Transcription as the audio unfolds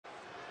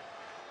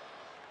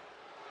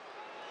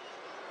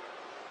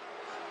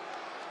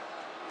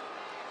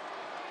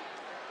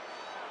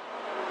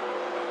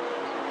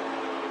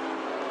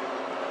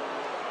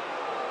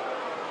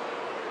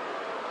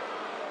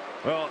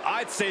Well,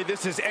 I'd say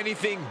this is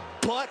anything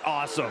but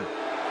awesome.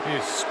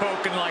 You've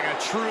spoken like a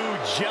true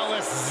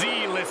jealous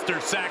Z-lister,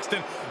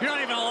 Saxton. You're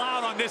not even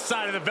allowed on this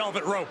side of the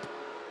velvet rope.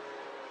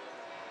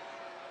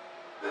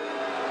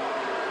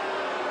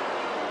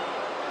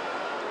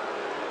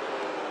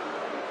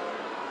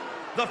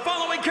 The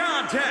following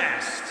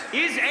contest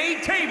is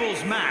a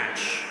tables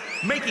match.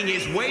 Making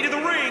his way to the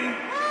ring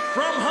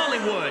from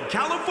Hollywood,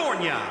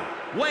 California,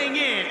 weighing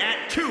in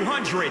at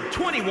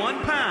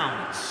 221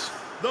 pounds,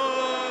 The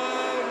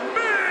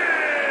Miz!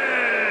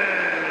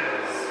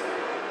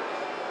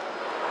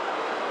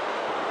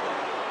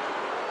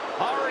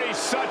 Already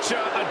such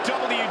a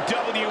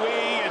WWE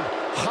and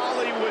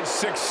Hollywood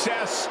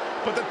success,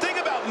 but the thing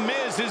about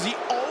Miz is he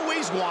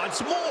always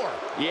wants more.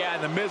 Yeah,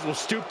 and the Miz will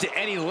stoop to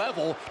any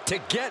level to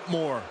get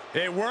more.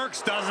 It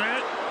works, doesn't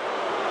it?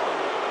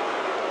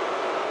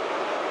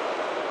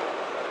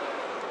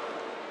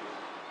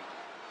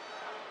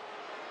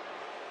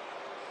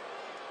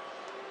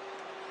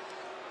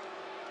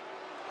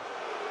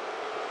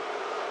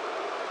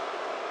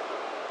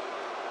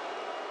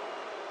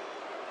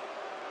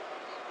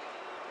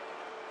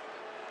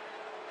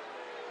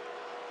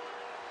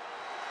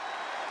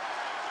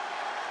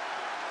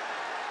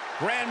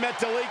 Gran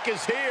Metalik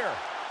is here.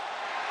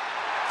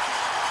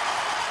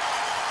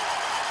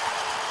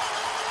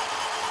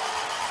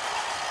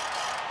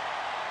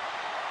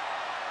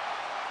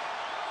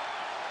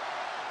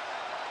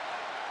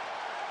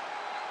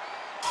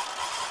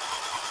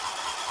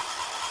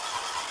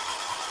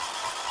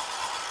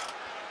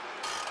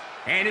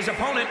 And his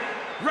opponent,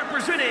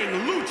 representing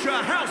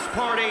Lucha House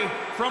Party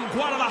from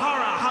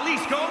Guadalajara,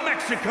 Jalisco,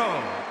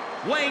 Mexico,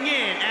 weighing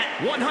in at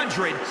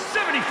 175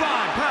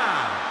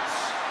 pounds,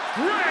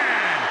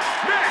 Gran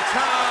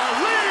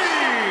Metalik!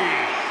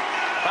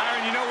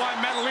 Byron, you know why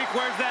Metalik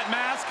wears that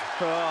mask?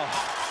 Oh,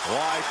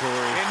 why,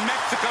 Corey? In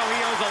Mexico, he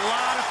owes a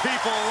lot of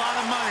people a lot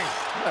of money.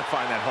 I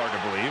find that hard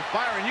to believe.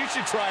 Byron, you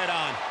should try it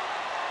on.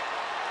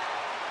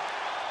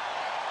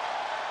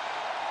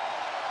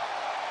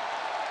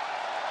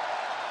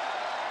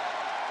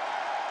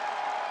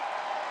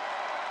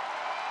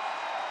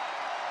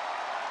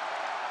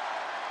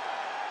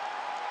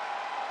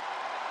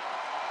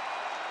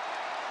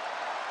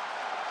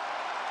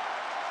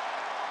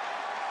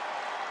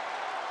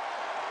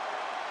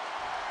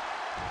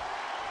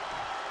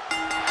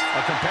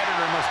 A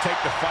competitor must take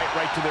the fight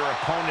right to their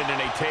opponent in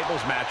a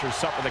tables match or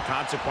suffer the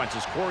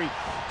consequences. Corey,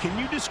 can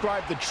you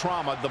describe the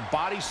trauma the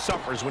body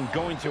suffers when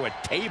going through a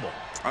table?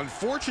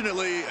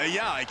 Unfortunately,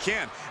 yeah, I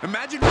can.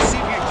 Imagine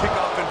receiving a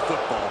kickoff in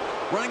football,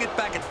 running it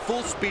back at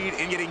full speed,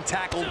 and getting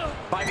tackled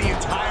by the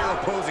entire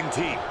opposing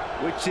team.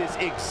 Which is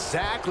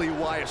exactly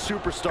why a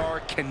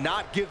superstar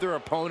cannot give their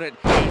opponent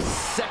a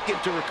second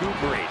to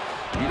recuperate.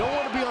 You don't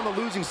want to be on the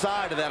losing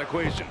side of that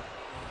equation.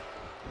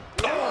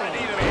 Oh, knee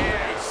to the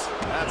face.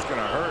 That's going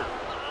to hurt.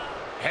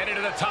 Headed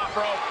to the top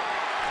rope.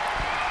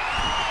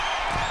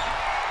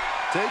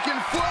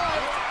 Taking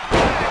flight.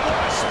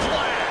 What a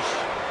splash.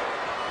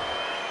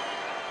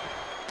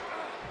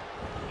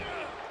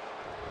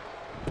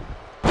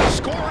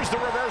 Scores the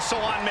reversal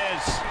on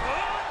Miz.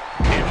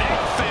 And they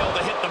fail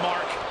to hit the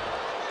mark.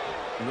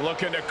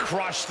 Looking to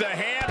crush the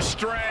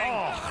hamstring.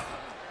 Oh.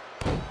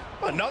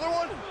 Another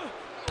one?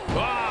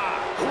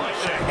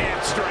 Crush the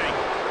hamstring.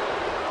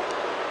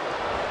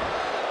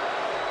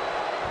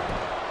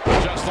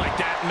 Just like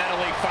that,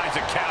 Metalik finds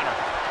a counter.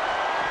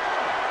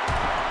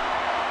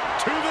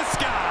 To the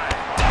sky.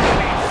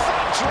 Diving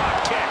front drop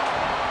kick.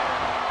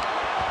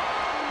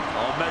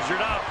 All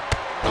measured up.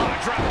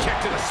 Drop kick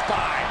to the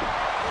spine.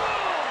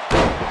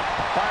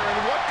 Byron,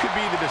 what could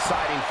be the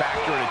deciding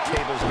factor in a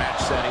tables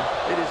match setting?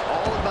 It is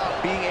all about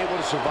being able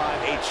to survive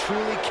a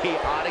truly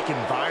chaotic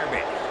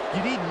environment.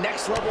 You need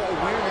next-level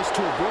awareness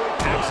to avoid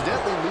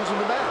accidentally losing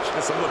the match.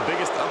 Some of the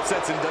biggest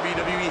upsets in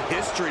WWE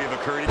history have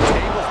occurred in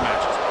tables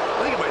matches.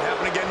 I think it might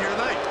happen again here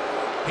tonight.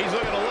 He's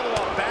looking a little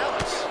off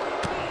balance.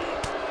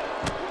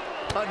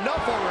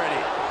 Enough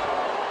already.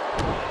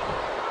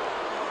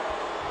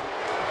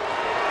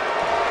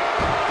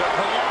 The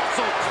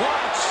colossal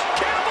clutch.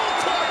 Cannibal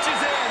clutch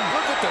is in.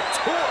 Look at the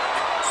torque.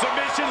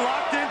 Submission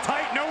locked in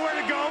tight. Nowhere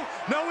to go.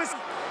 No, it's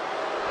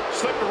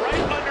slipped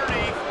right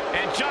underneath.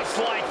 And just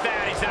like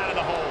that, he's out of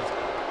the hold.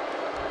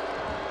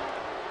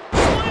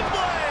 Split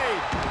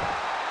blade.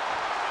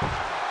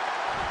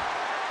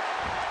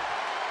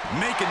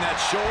 Making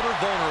that shoulder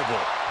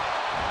vulnerable.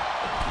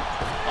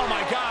 Oh,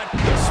 my God.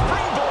 The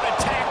springboard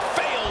attack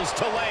fails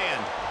to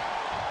land.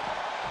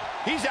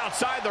 He's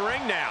outside the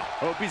ring now.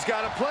 Hope he's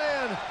got a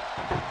plan.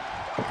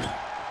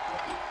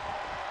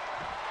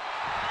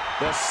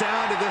 The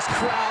sound of this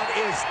crowd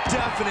is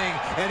deafening,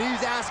 and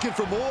he's asking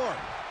for more.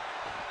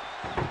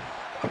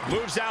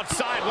 Moves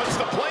outside. What's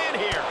the plan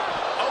here?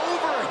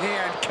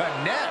 Overhand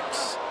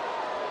connects.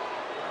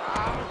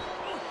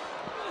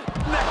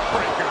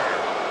 Neckbreaker.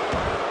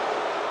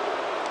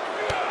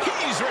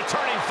 He's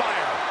returning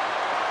fire.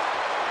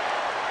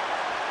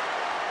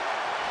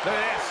 Look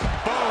at this.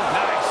 Boom.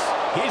 Nice.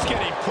 He's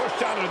getting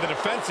pushed out into the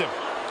defensive.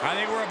 I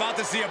think we're about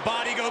to see a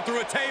body go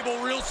through a table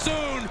real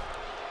soon.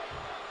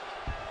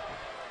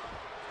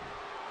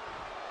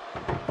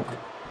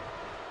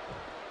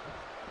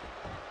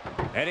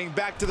 Heading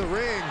back to the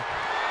ring.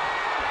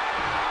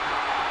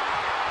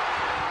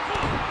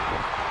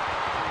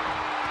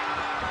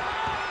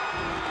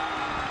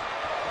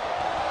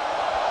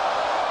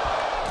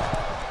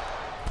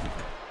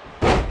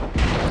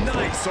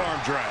 Nice arm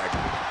drag.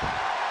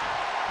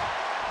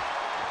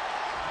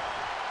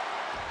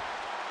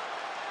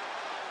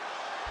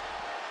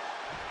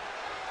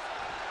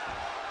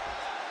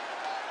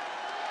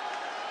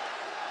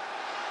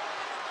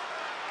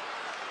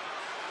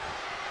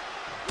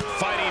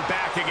 Fighting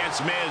back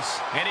against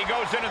Miz, and he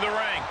goes into the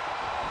ring.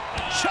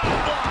 Chop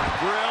block.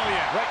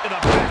 Brilliant. Right to the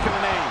back of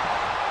the knee.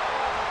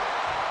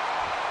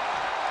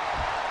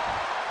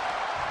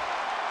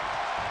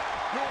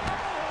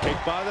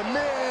 Kick by the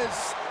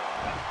Miz.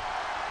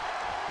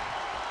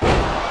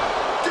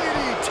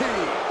 DDT.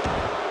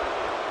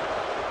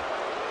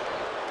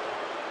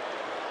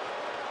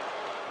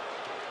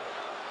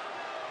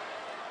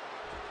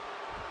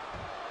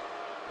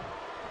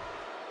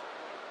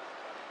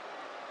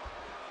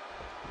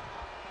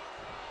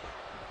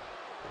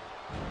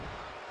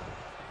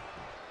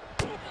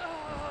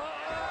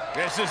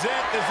 This is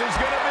it. This is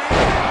going to be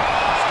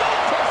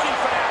skull-crushing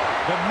finale.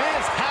 The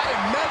Miz had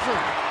it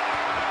measured.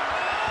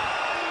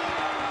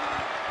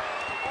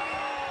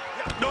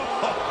 No.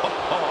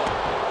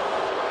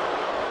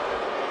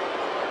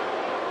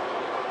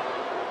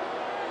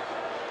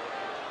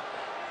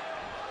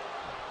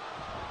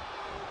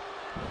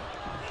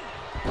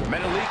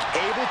 Metalik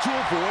able to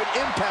avoid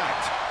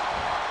impact.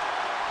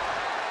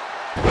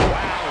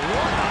 Wow,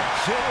 what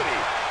agility.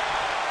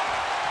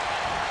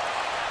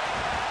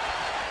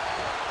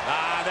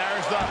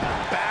 There's the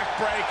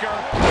backbreaker.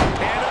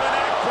 Into the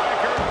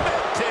neckbreaker.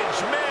 Vintage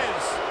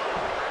Miz.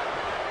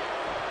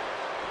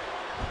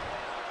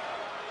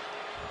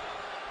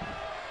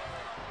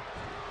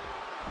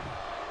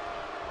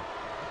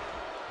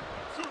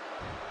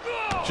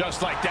 Just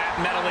like that,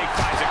 Metalik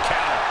finds a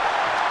counter.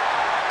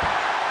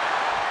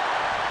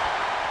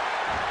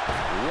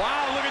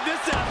 Wow, look at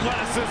this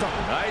athleticism.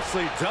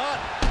 Nicely done.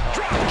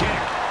 Drop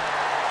kick.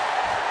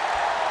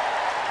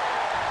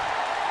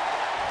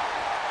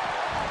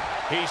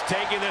 He's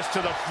taking this to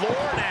the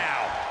floor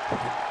now.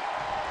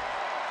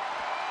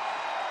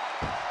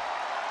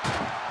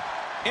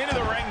 Into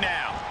the ring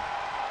now.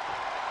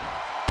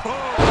 Boom!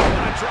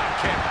 What a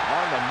drop kick.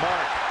 On the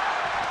mark.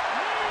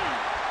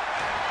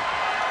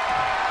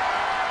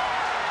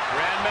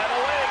 Gran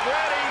Metalik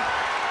ready.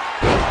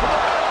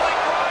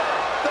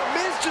 The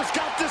Miz just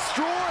got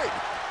destroyed.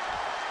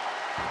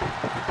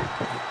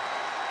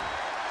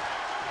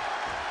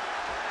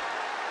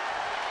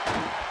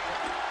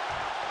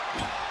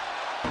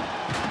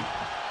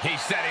 He's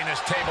setting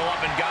this table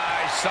up, and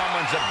guys,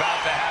 someone's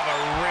about to have a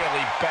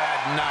really bad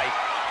night.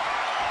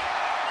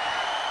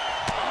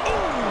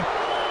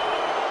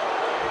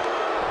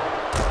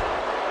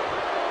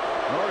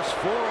 Norse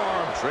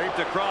forearm draped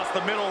across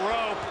the middle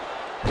rope.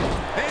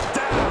 And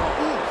down.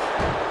 Oof.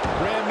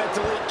 Gran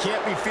Metalik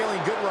can't be feeling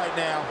good right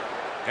now.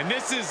 And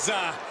this is,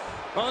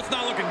 well, it's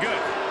not looking good.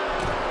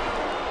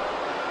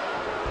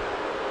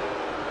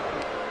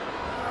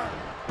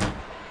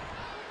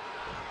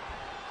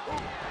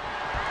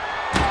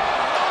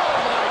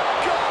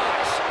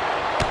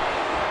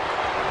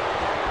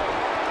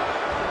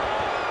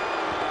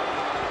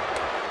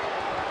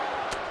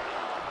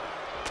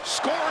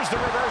 Scores the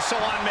reversal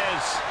on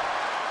Miz.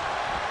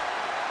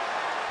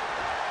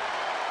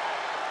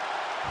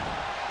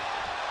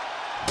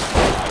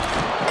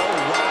 Oh,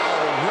 wow.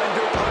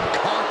 Rendered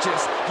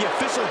unconscious. The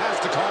official has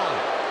to call.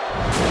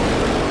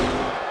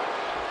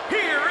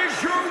 Here is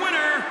your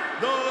winner,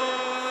 The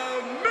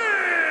Miz!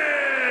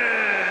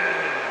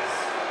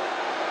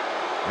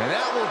 And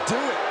that will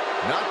do it.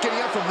 Not getting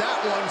up from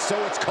that one, so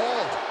it's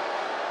called.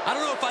 I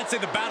don't know if I'd say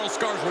the battle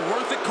scars were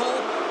worth it,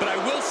 Cole, but I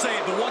will say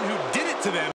the one who did it to them